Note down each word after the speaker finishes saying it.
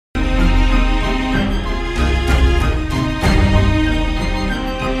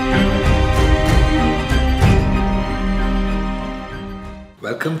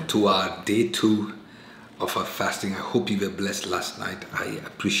Welcome to our day 2 of our fasting. I hope you were blessed last night. I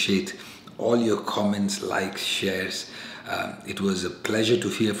appreciate all your comments, likes, shares. It was a pleasure to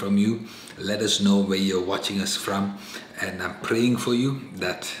hear from you. Let us know where you're watching us from, and I'm praying for you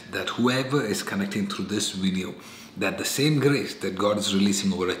that whoever is connecting through this video, that the same grace that God is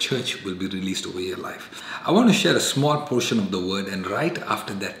releasing over a church will be released over your life. I want to share a small portion of the word, and right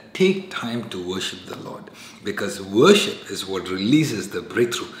after that, take time to worship the Lord, because worship is what releases the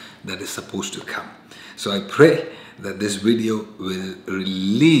breakthrough that is supposed to come. So I pray that this video will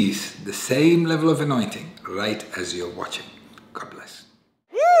release the same level of anointing right as you're watching. God bless.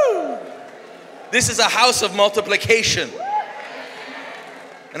 Woo! This is a house of multiplication.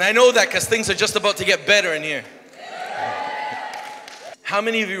 And I know that because things are just about to get better in here. How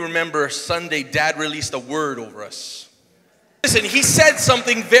many of you remember Sunday, Dad released a word over us? Listen, he said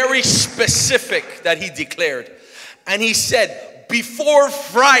something very specific that he declared. And he said, before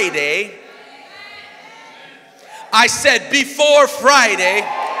Friday, I said, before Friday,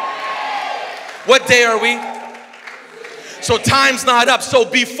 what day are we? So time's not up. So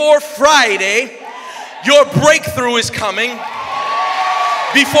before Friday, your breakthrough is coming.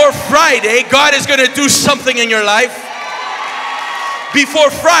 Before Friday, God is going to do something in your life. Before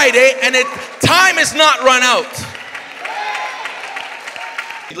Friday, and time is not run out.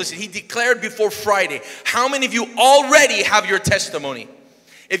 Listen, he declared before Friday. How many of you already have your testimony?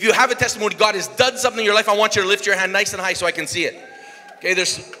 If you have a testimony, God has done something in your life, I want you to lift your hand nice and high so I can see it. Okay,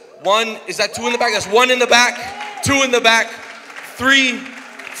 there's one. Is that 2 in the back? There's 1 in the back, 2 in the back, 3,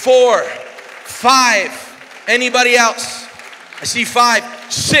 4, 5. Anybody else? I see 5,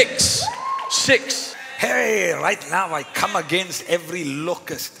 6. Hey, right now I come against every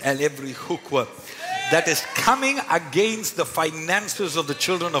locust and every hookworm that is coming against the finances of the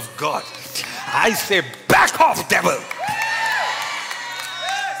children of God. I say, back off, devil.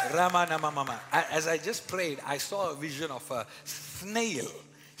 As I just prayed, I saw a vision of a snail.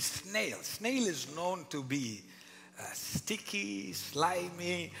 Snail is known to be sticky,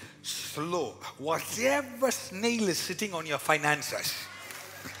 slimy, slow. Whatever snail is sitting on your finances,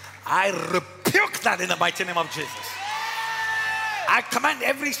 I rebuke that in the mighty name of Jesus. I command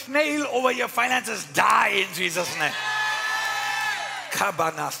every snail over your finances, die in Jesus' name.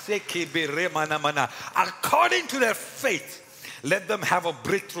 According to their faith, let them have a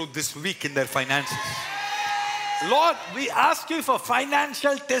breakthrough this week in their finances. Lord, we ask you for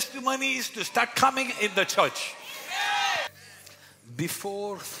financial testimonies to start coming in the church.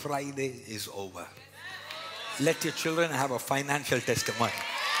 Before Friday is over, let your children have a financial testimony.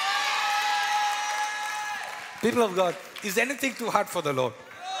 People of God, is anything too hard for the Lord?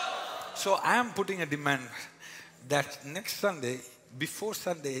 So I am putting a demand that next Sunday, before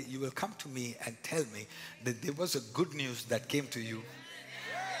Sunday, you will come to me and tell me that there was a good news that came to you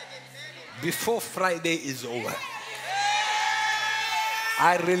before Friday is over.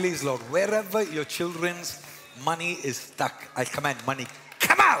 I release, Lord, wherever your children's money is stuck, I command money,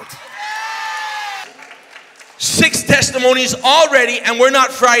 come out. 6 testimonies already, and we're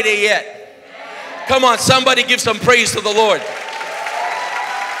not Friday yet. Come on, somebody give some praise to the Lord.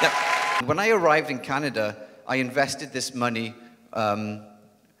 Yeah. When I arrived in Canada, I invested this money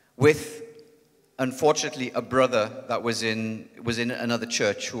with, unfortunately, a brother that was in another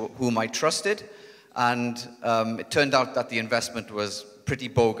church whom I trusted, and it turned out that the investment was pretty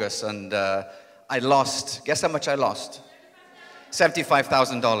bogus, and I lost. Guess how much I lost?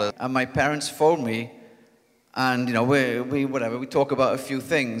 $75,000. And my parents phoned me, and you know we talk about a few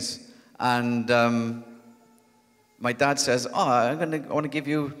things. And my dad says, I want to give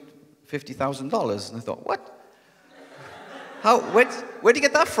you $50,000. And I thought, what? How? Where'd you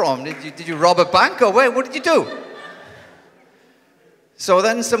get that from? Did you rob a bank, or what did you do? So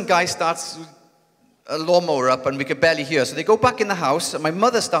then some guy starts a lawnmower up, and we could barely hear. So they go back in the house, and my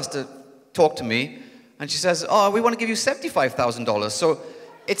mother starts to talk to me, and she says, we want to give you $75,000. So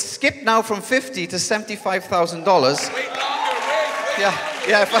it's skipped now from $50,000 to $75,000. Wait longer, wait. Yeah.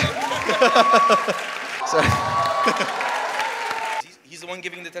 So. He's the one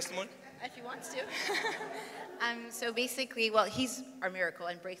giving the testimony? If he wants to. So basically, well, he's our miracle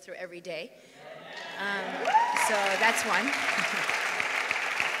and breakthrough every day. So that's one.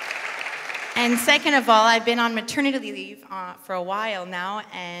 And second of all, I've been on maternity leave for a while now,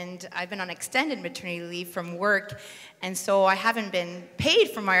 and I've been on extended maternity leave from work, and so I haven't been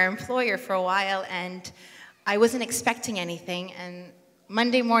paid from my employer for a while, and I wasn't expecting anything, and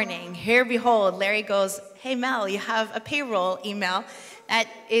Monday morning, here behold, Larry goes, hey Mel, you have a payroll email that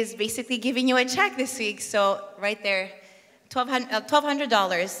is basically giving you a check this week. So right there,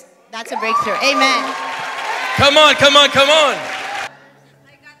 $1,200, that's a breakthrough. Amen. Come on. I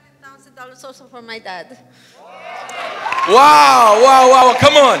That's also for my dad. Wow, wow, wow,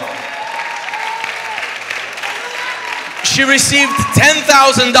 come on. She received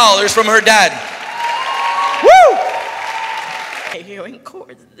 $10,000 from her dad. Woo! I hear in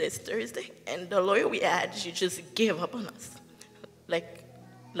court this Thursday, and the lawyer we had, she just gave up on us. Like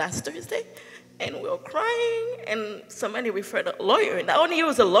last Thursday, and we were crying, and somebody referred a lawyer. Not only he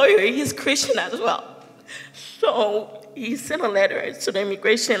was a lawyer, he's Christian as well. So he sent a letter to the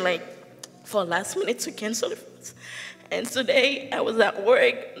immigration, like, for last minute to cancel it. And today I was at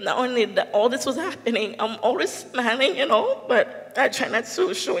work. Not only that all this was happening, I'm always smiling, but I try not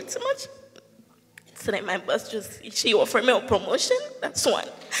to show it too much. Today my boss she offered me a promotion. That's one.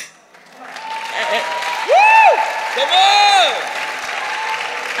 Come on!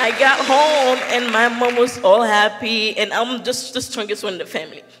 I got home and my mom was all happy, and I'm just the strongest one in the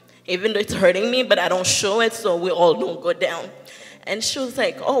family. Even though it's hurting me, but I don't show it, so we all don't go down. And she was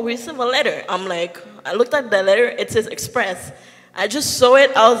like, oh, we received a letter. I'm like, I looked at the letter, it says Express. I just saw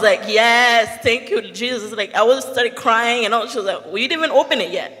it, I was like, yes, thank you, Jesus. Like, I started crying, and she was like, we didn't even open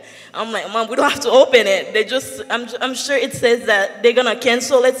it yet. I'm like, Mom, we don't have to open it. I'm sure it says that they're gonna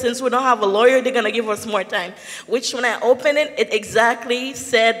cancel it since we don't have a lawyer, they're gonna give us more time. Which when I opened it, it exactly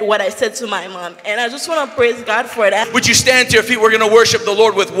said what I said to my mom. And I just wanna praise God for that. Would you stand to your feet? We're gonna worship the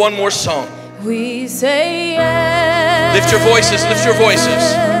Lord with one more song. We say yes. Lift your voices, lift your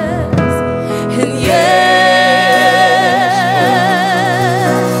voices. And yes.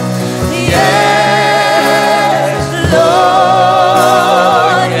 Yes,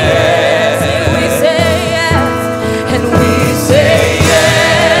 Lord. Yes. We say yes. And we say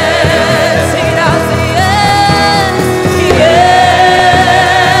yes. Sing it out, say yes. Yes.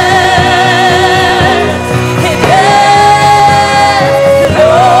 And yes,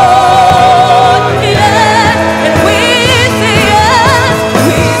 Lord. Yes. And we say yes.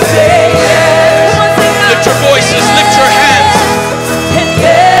 We say yes. Come on, sing it out. Lift your voices, lift your hands. And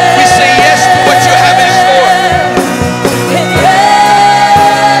yes. We say yes to what you have in store. And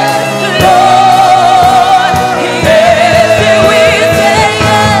yes, Lord, yes, and we say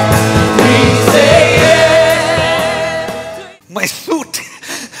yes, we say yes. My suit.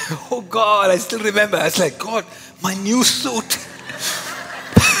 Oh God, I still remember. I was like, God, my new suit.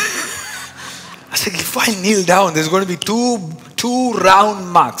 I said, if I kneel down, there's going to be two round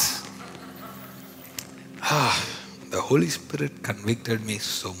marks. The Holy Spirit convicted me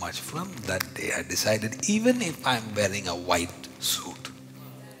so much. From that day, I decided, even if I'm wearing a white suit,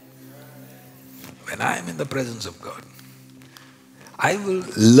 when I am in the presence of God, I will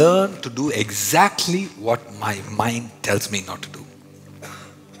learn to do exactly what my mind tells me not to do.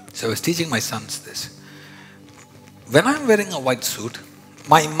 So I was teaching my sons this. When I'm wearing a white suit,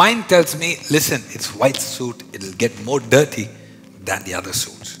 my mind tells me, listen, it's white suit, it'll get more dirty than the other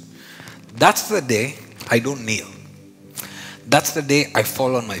suits. That's the day I don't kneel. That's the day I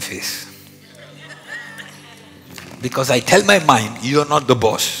fall on my face. Because I tell my mind, you're not the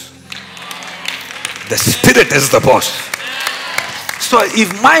boss. The Spirit is the boss. So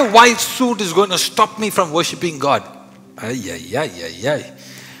if my white suit is going to stop me from worshiping God,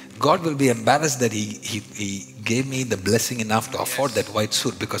 God will be embarrassed that he gave me the blessing enough to afford that white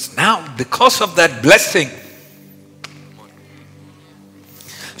suit. Because now, because of that blessing,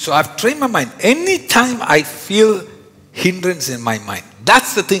 so I've trained my mind. Anytime I feel hindrance in my mind,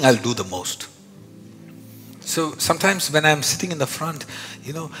 that's the thing I'll do the most. So sometimes when I'm sitting in the front,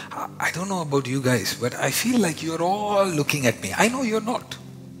 I don't know about you guys, but I feel like you're all looking at me. I know you're not.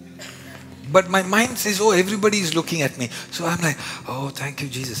 But my mind says, oh, everybody is looking at me. So I'm like, oh, thank you,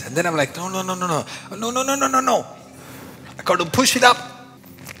 Jesus. And then I'm like, no. I got to push it up.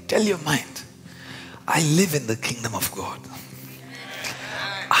 Tell your mind, I live in the kingdom of God.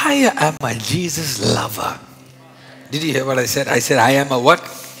 I am a Jesus lover. Did you hear what I said? I said, I am a what?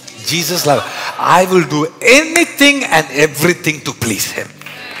 Jesus lover. I will do anything and everything to please Him.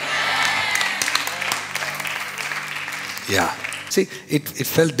 Yeah. See, it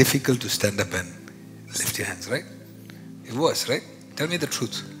felt difficult to stand up and lift your hands, right? It was, right? Tell me the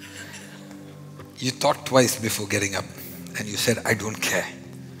truth. You thought twice before getting up and you said, I don't care.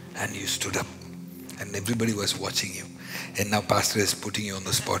 And you stood up and everybody was watching you. And now Pastor is putting you on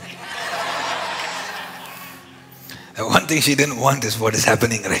the spot. And one thing she didn't want is what is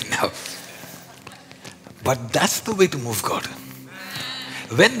happening right now. But that's the way to move God.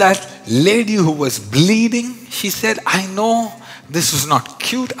 When that lady who was bleeding, she said, I know this is not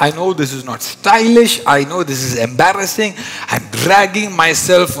cute. I know this is not stylish. I know this is embarrassing. I'm dragging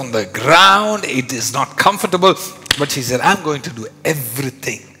myself on the ground. It is not comfortable. But she said, I'm going to do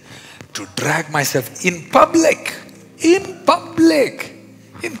everything to drag myself in public. In public.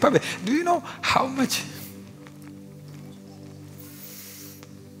 In public. Do you know how much?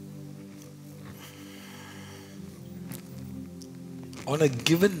 On a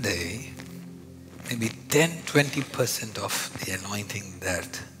given day, maybe 10-20% of the anointing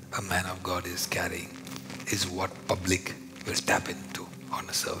that a man of God is carrying is what public will tap into on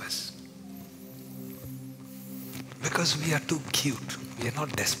a service. Because we are too cute. We are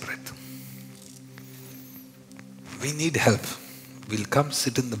not desperate. We need help. We'll come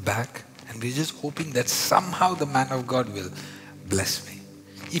sit in the back and we're just hoping that somehow the man of God will bless me.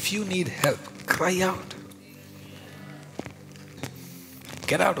 If you need help, cry out.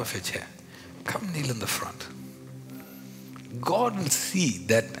 Get out of your chair. Come kneel in the front. God will see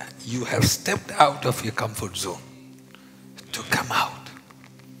that you have stepped out of your comfort zone to come out.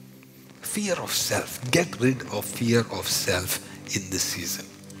 Fear of self. Get rid of fear of self in this season.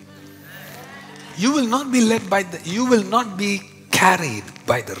 You will not be you will not be carried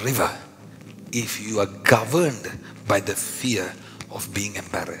by the river if you are governed by the fear of being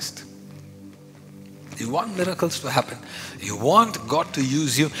embarrassed. You want miracles to happen. You want God to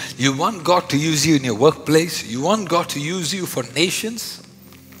use you. You want God to use you in your workplace. You want God to use you for nations.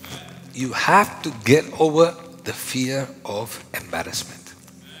 You have to get over the fear of embarrassment.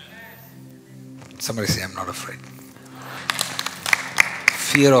 Somebody say, I'm not afraid.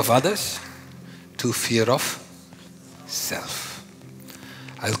 Fear of others to fear of self.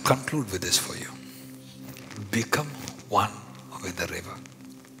 I'll conclude with this for you. Become one with the river.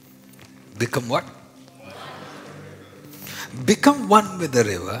 Become what? Become one with the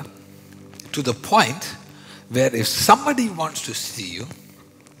river to the point where if somebody wants to see you,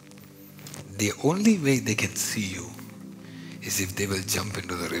 the only way they can see you is if they will jump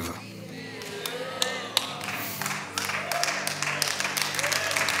into the river.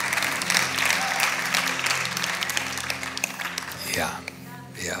 Yeah.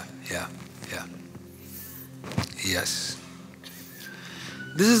 Yes.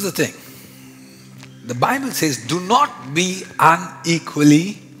 This is the thing. The Bible says, do not be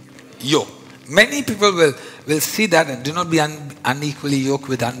unequally yoked. Many people will see that and do not be unequally yoked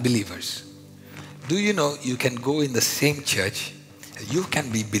with unbelievers. Do you know you can go in the same church, you can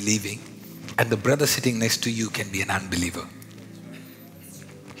be believing, and the brother sitting next to you can be an unbeliever.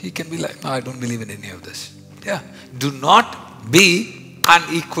 He can be like, no, I don't believe in any of this. Yeah. Do not be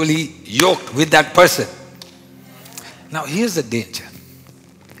unequally yoked with that person. Now here's the danger.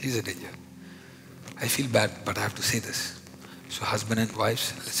 I feel bad, but I have to say this. So husband and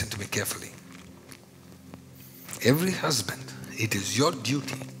wives, listen to me carefully. Every husband, it is your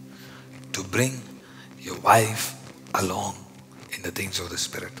duty to bring your wife along in the things of the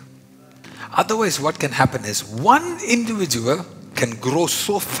Spirit. Otherwise, what can happen is one individual can grow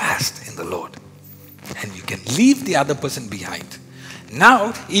so fast in the Lord and you can leave the other person behind.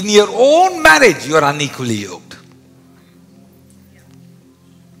 Now, in your own marriage, you are unequally yoked.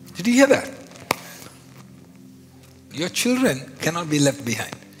 Did you hear that? Your children cannot be left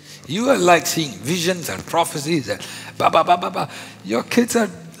behind. You are like seeing visions and prophecies and Your kids are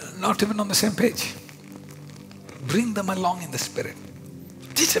not even on the same page. Bring them along in the Spirit.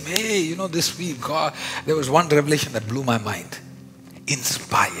 Teach them, hey, this week, God, there was one revelation that blew my mind.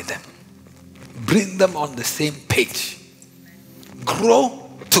 Inspire them. Bring them on the same page. Grow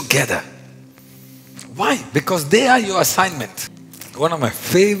together. Why? Because they are your assignment. One of my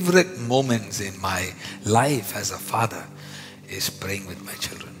favorite moments in my life as a father is praying with my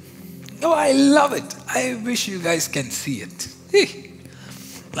children. Oh, I love it. I wish you guys can see it.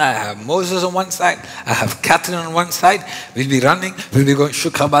 I have Moses on one side, I have Catherine on one side. We'll be running, we'll be going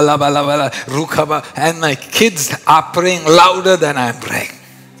shukaba, rukaba, and my kids are praying louder than I'm praying.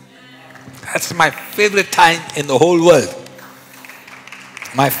 That's my favorite time in the whole world.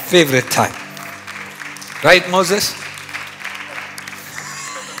 My favorite time. Right, Moses?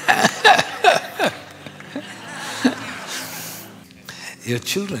 Your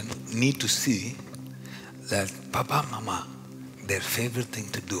children need to see that Papa, Mama, their favorite thing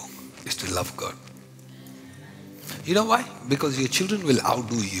to do is to love God. You know why? Because your children will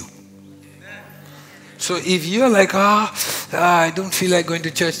outdo you. So if you're like, I don't feel like going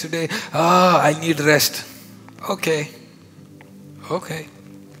to church today. I need rest. Okay.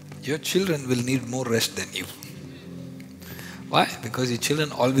 Your children will need more rest than you. Why? Because your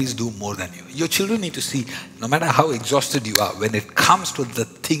children always do more than you. Your children need to see, no matter how exhausted you are, when it comes to the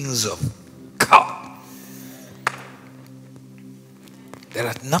things of God. There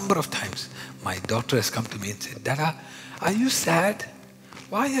are a number of times my daughter has come to me and said, Dada, are you sad?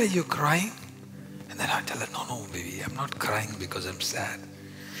 Why are you crying? And then I tell her, no, baby, I'm not crying because I'm sad.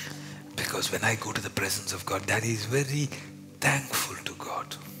 Because when I go to the presence of God, Daddy is very thankful to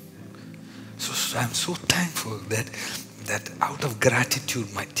God. I'm so thankful that out of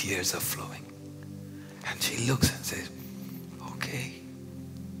gratitude my tears are flowing. And she looks and says, okay.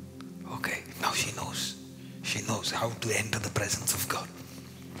 Now she knows. She knows how to enter the presence of God.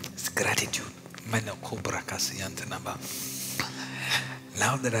 It's gratitude.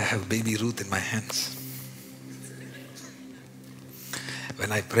 Now that I have baby Ruth in my hands,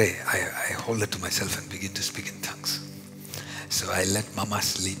 when I pray, I hold it to myself and begin to speak in tongues. So I let Mama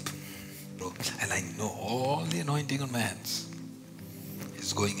sleep. And I know all the anointing on my hands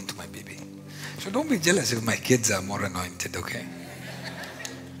is going into my baby. So don't be jealous if my kids are more anointed, okay?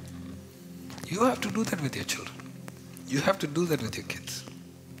 You have to do that with your children. You have to do that with your kids.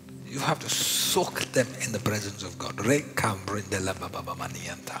 You have to soak them in the presence of God.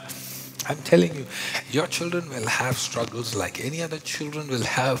 I'm telling you, your children will have struggles like any other children will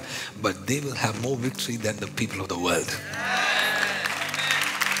have, but they will have more victory than the people of the world.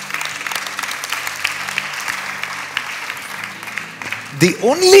 The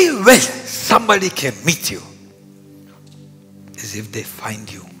only way somebody can meet you is if they find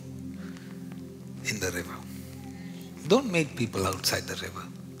you in the river. Don't meet people outside the river.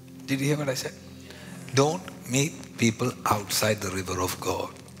 Did you hear what I said? Don't meet people outside the river of God.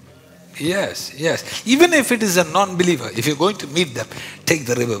 Yes. Even if it is a non-believer, if you're going to meet them, take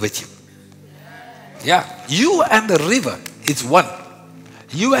the river with you. Yeah. You and the river is one.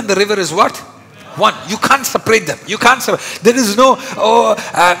 You and the river is what? One. You can't separate them. You can't separate. There is no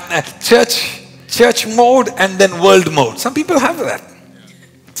church mode and then world mode. Some people have that.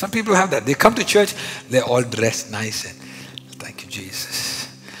 They come to church, they're all dressed nice and thank you, Jesus.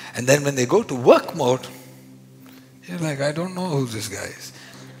 And then when they go to work mode, you're like, I don't know who this guy is.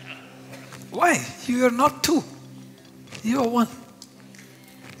 Why? You are not two. You are one.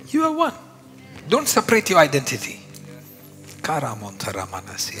 You are one. Don't separate your identity.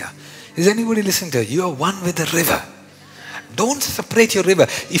 Is anybody listening to you? You are one with the river. Don't separate your river.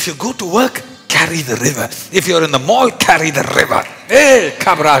 If you go to work, carry the river. If you're in the mall, carry the river. Hey,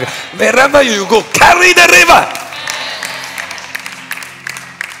 Kabra, wherever you go, carry the river.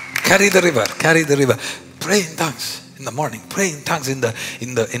 Carry the river. Carry the river. Pray in tongues in the morning. Pray in tongues in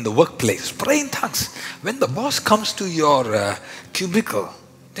the workplace. Pray in tongues. When the boss comes to your cubicle,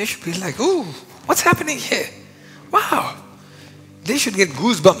 they should be like, ooh, what's happening here? Wow. They should get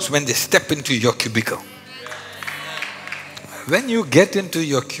goosebumps when they step into your cubicle. When you get into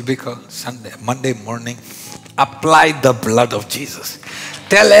your cubicle Monday morning, apply the blood of Jesus.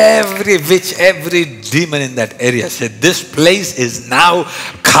 Tell every witch, every demon in that area, say, this place is now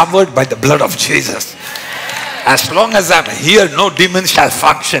covered by the blood of Jesus. As long as I'm here, no demon shall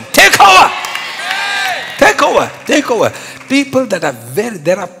function. Take over. Take over. Take over.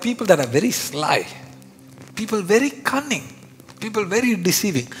 There are people that are very sly. People very cunning. People very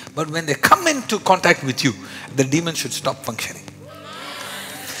deceiving. But when they come into contact with you, the demon should stop functioning.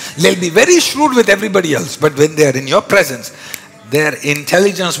 They'll be very shrewd with everybody else, but when they are in your presence, their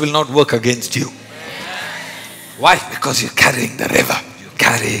intelligence will not work against you. Why? Because you're carrying the river. You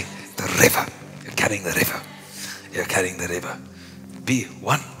carry the river. You're carrying the river. You're carrying the river. Be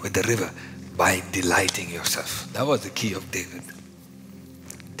one with the river by delighting yourself. That was the key of David.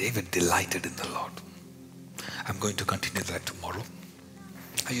 David delighted in the Lord. I'm going to continue that tomorrow.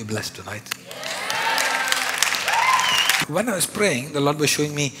 Are you blessed tonight? When I was praying, the Lord was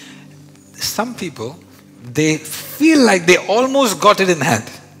showing me some people, they feel like they almost got it in hand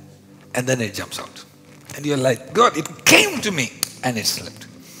and then it jumps out. And you're like, God, it came to me and it slipped.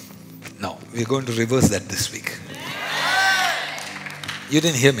 No, we're going to reverse that this week. You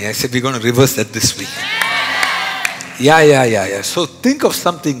didn't hear me. I said we're going to reverse that this week. Yeah. So think of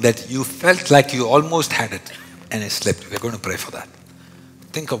something that you felt like you almost had it and it slipped. We're going to pray for that.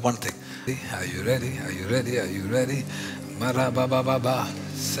 Think of one thing. Are you ready? Are you ready? Are you ready? Marabababa,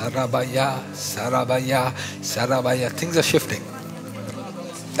 Sarabaya, Sarabaya, Sarabaya. Things are shifting.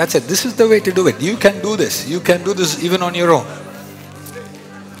 That's it. This is the way to do it. You can do this. You can do this even on your own.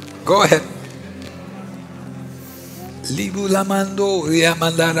 Go ahead. Libu lamando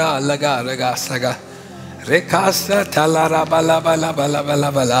riamandara laga raga saga. Rekasa talara bala bala bala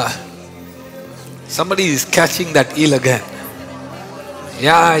bala bala. Somebody is catching that eel again.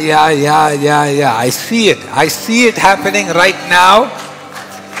 Yeah. I see it. I see it happening right now.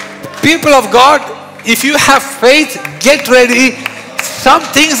 People of God, if you have faith, get ready. Some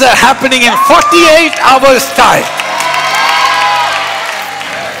things are happening in 48 hours time.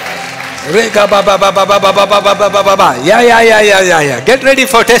 Yeah. Get ready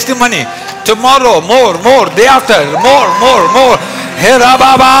for testimony. Tomorrow, more. Day after, more. Hera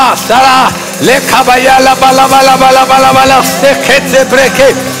baba, Sara, lekabaya la bala bala bala bala bala, sekete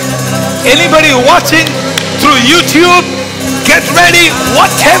breke. Anybody watching through YouTube, get ready.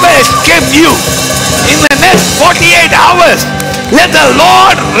 Whatever escaped you in the next 48 hours, let the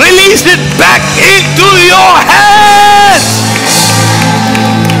Lord release it back into your hands.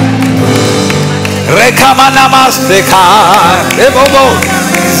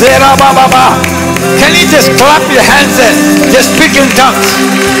 Can you just clap your hands and just speak in tongues?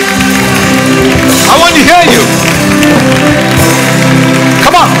 I want to hear you.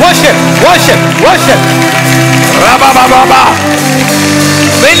 Come on, worship, worship, worship.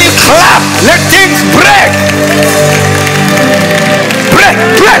 When you clap, let things break. Break,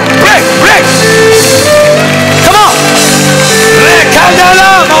 break, break, break. Come on.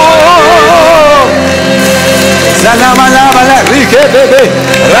 Zalamalabala, Rikebebe,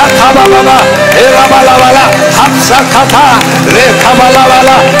 Rakababa, Erabalabala, Hapsakata,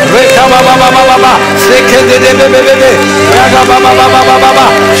 Rekabalabala, Rekababa, Sekedebebe, Ragababa,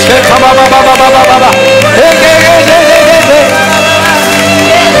 Shekababa,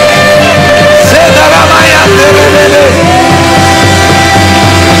 Zedaramaya,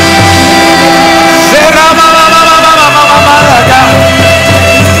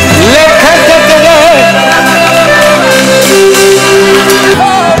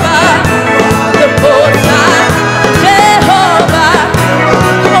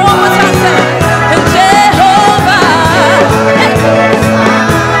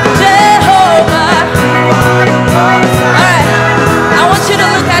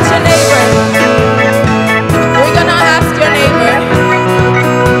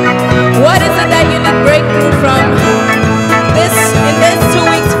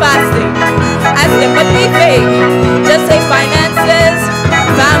 just say finances,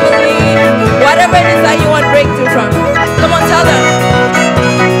 family, whatever it is that you want breakthrough from. Come on, tell them.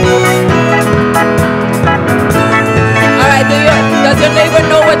 All right, does your neighbor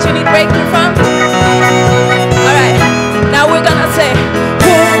know what you need breakthrough from? All right, now we're gonna say,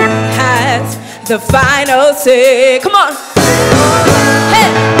 who has the final say? Come on. Hey.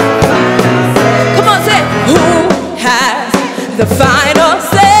 Come on, say, who has the final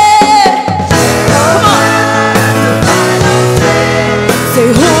say?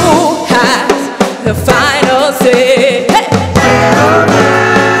 The final say. Hey.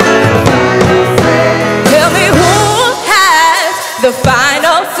 Tell me who has the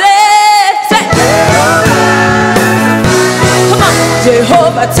final say. Say. Come on,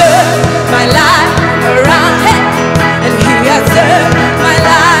 Jehovah turned my life around, hey. And He has turned my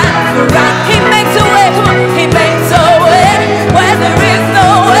life around. He makes a way, come on, He makes a way where there is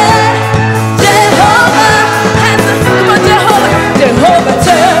no way. Jehovah has the, come on, Jehovah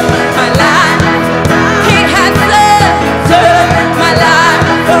turned my life.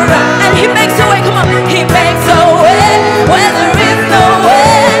 He makes a way, come on. He makes a way where there is no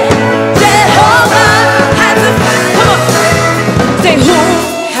way. Jehovah has the, come on. Say, who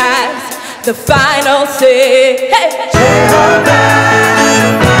has the final say? Hey. Jehovah has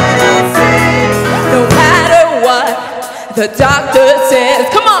the final say. No matter what the doctor says,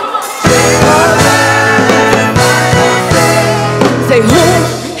 come on. Jehovah has the final say. Say, who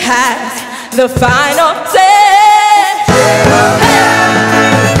has the final say?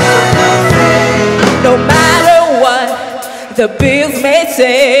 No matter what the bills may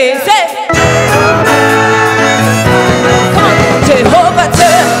say, say, come on, Jehovah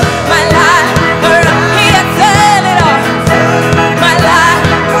turned my life around. He has turned it all, my life,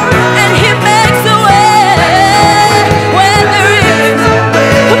 and He makes a way where there is.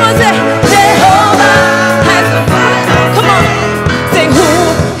 Come on, say, Jehovah has the final. Come on, say, who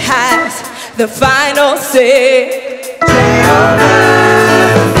has the final say?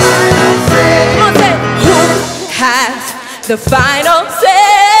 The final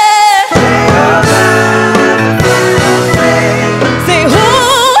say. Say, who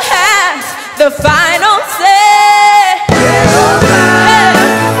has the final say?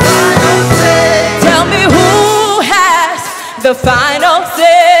 Hey. Tell me who has the final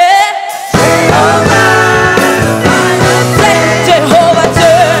say. Jehovah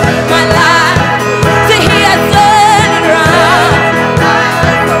turned my life. Say, He has turned it around,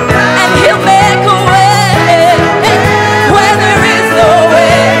 and He'll make a way where there is no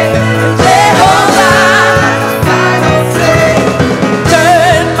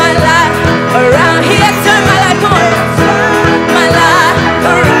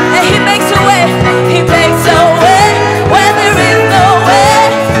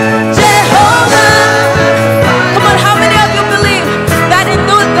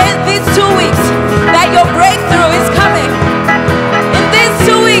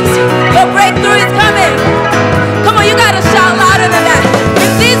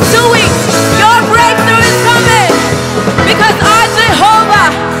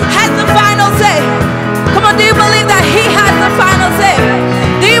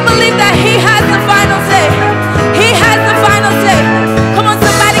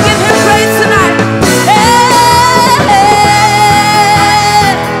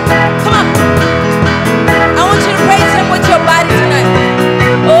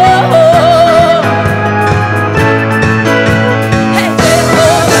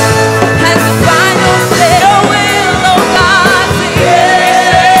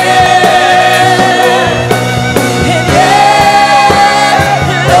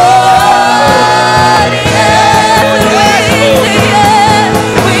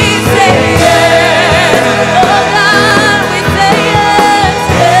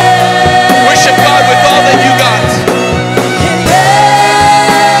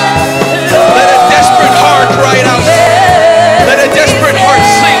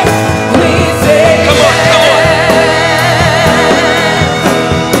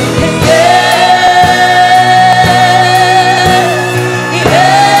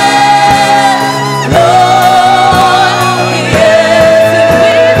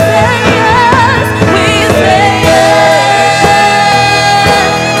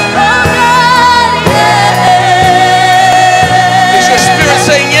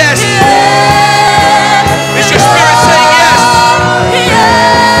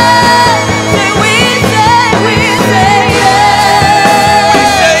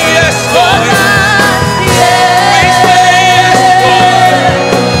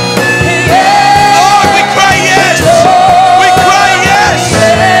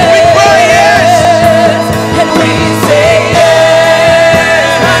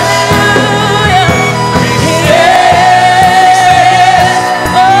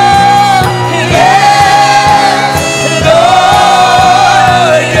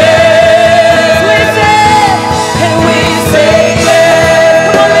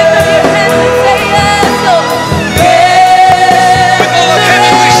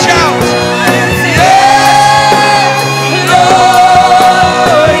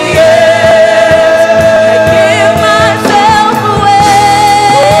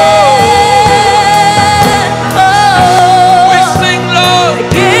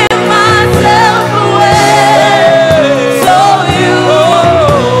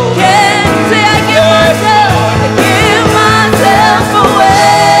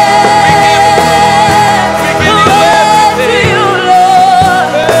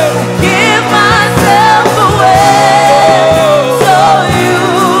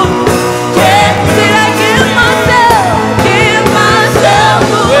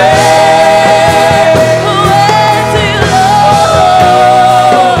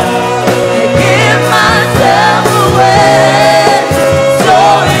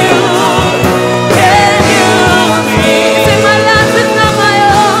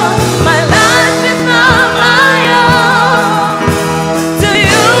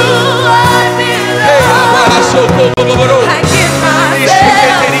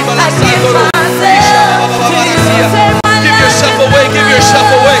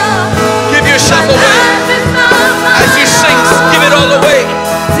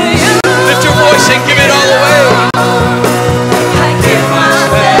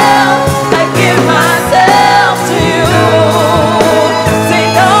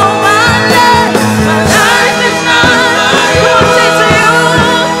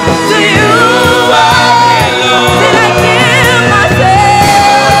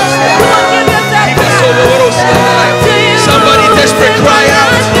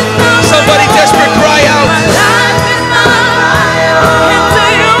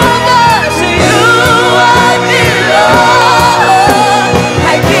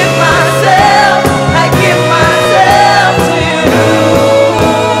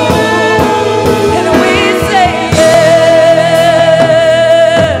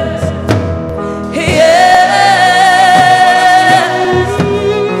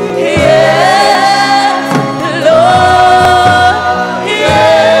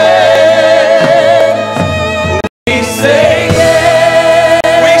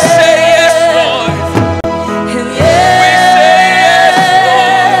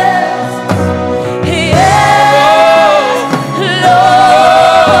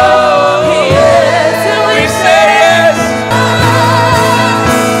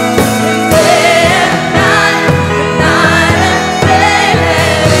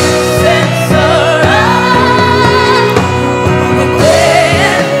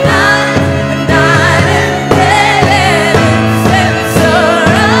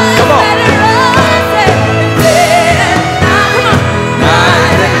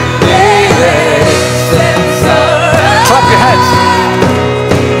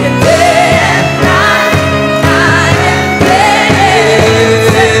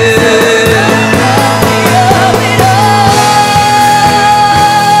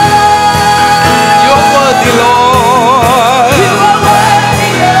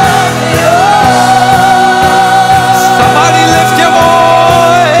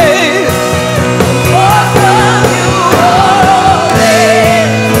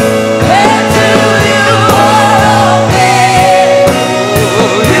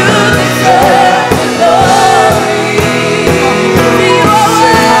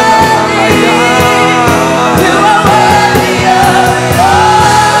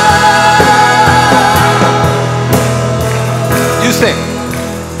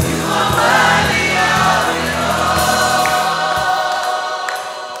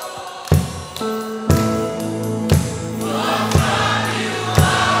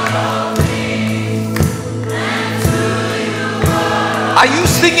Are you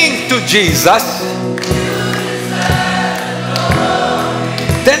singing to Jesus?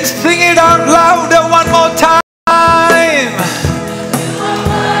 Then sing it out louder one more time.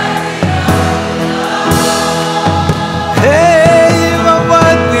 Hey, you are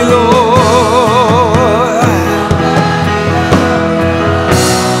worthy, Lord.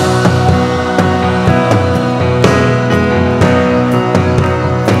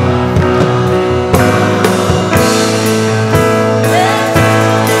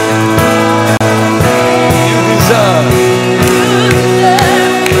 You deserve.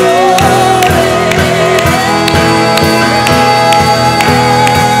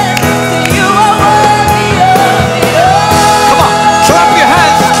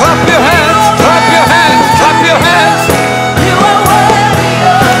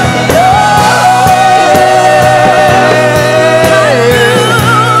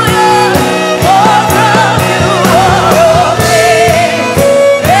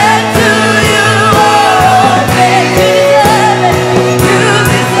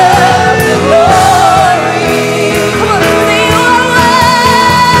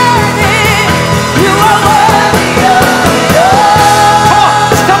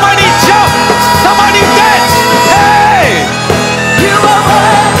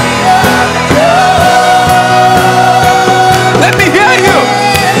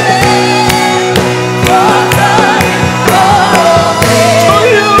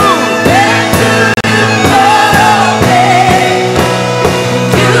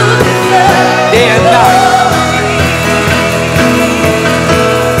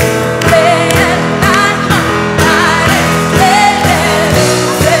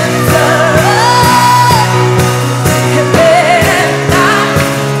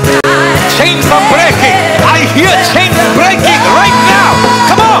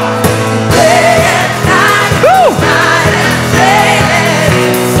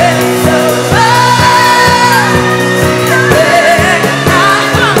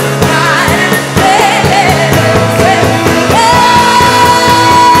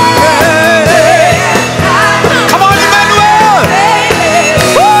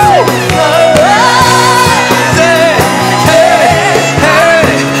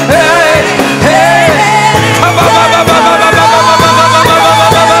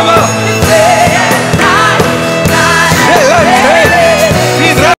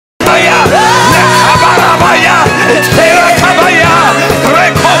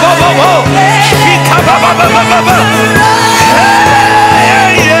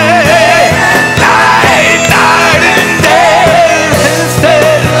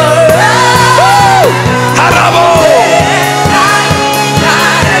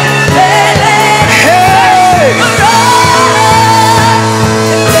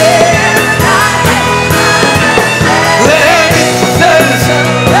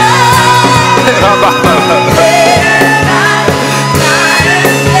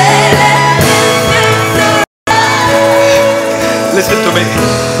 Listen to me.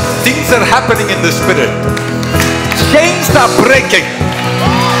 Things are happening in the spirit. Chains are breaking.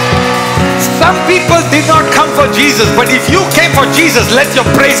 Some people did not come for Jesus, but if you came for Jesus, let your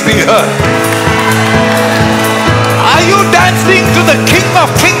praise be heard. Are you dancing to the King of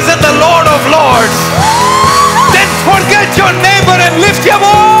Kings and the Lord of Lords? Then forget your neighbor and lift your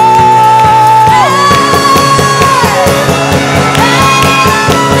voice. Oh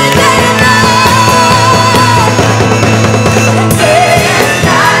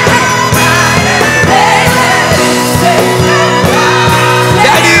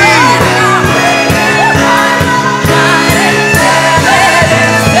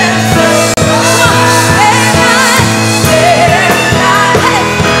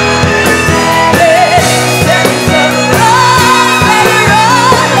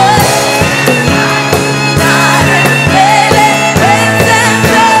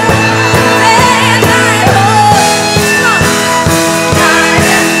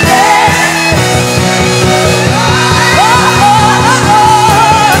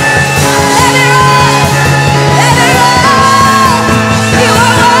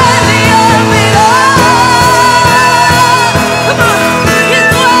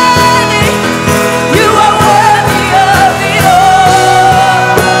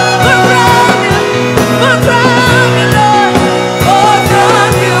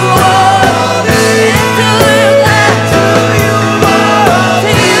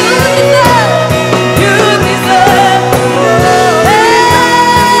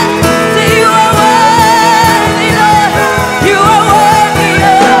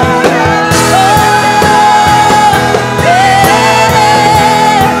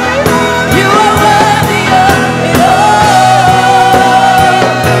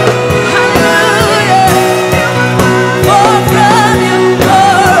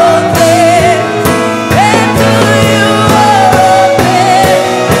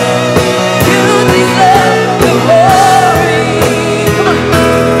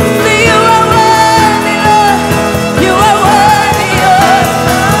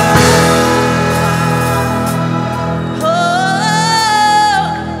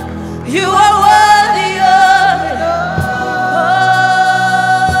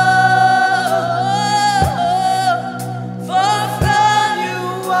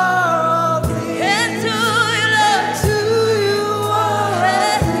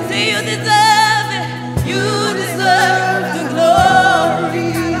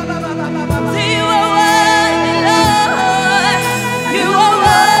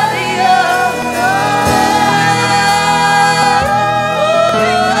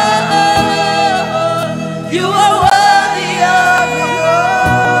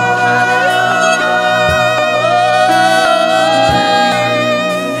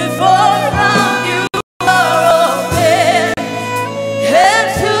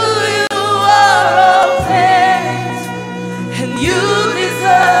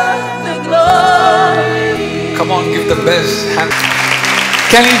give the best hand.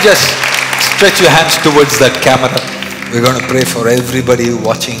 Can you just stretch your hands towards that camera? We're going to pray for everybody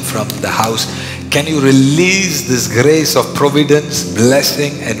watching from the house. Can you release this grace of providence,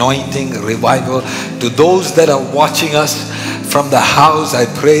 blessing, anointing, revival to those that are watching us from the house? I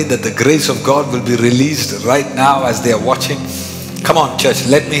pray that the grace of God will be released right now as they are watching. Come on, church,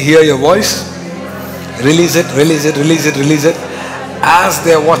 let me hear your voice. Release it, release it, release it, release it. As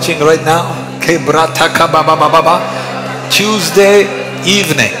they are watching right now, Tuesday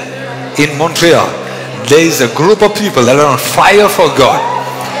evening in Montreal, there is a group of people that are on fire for God.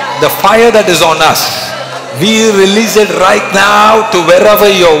 The fire that is on us, we release it right now to wherever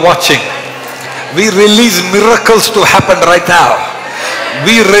you're watching. We release miracles to happen right now.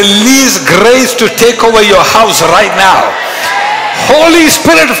 We release grace to take over your house right now. Holy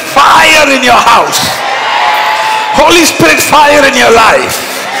Spirit, fire in your house. Holy Spirit, fire in your life.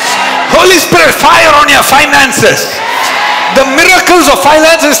 Holy Spirit, fire on your finances. The miracles of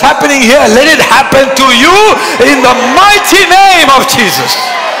finances happening here, let it happen to you in the mighty name of Jesus.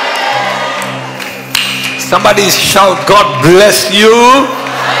 Somebody shout, God bless you.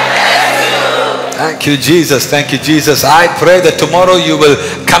 Thank you, Jesus. Thank you, Jesus. I pray that tomorrow you will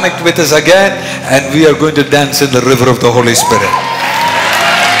connect with us again and we are going to dance in the river of the Holy Spirit.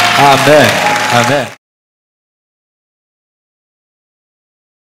 Amen. Amen.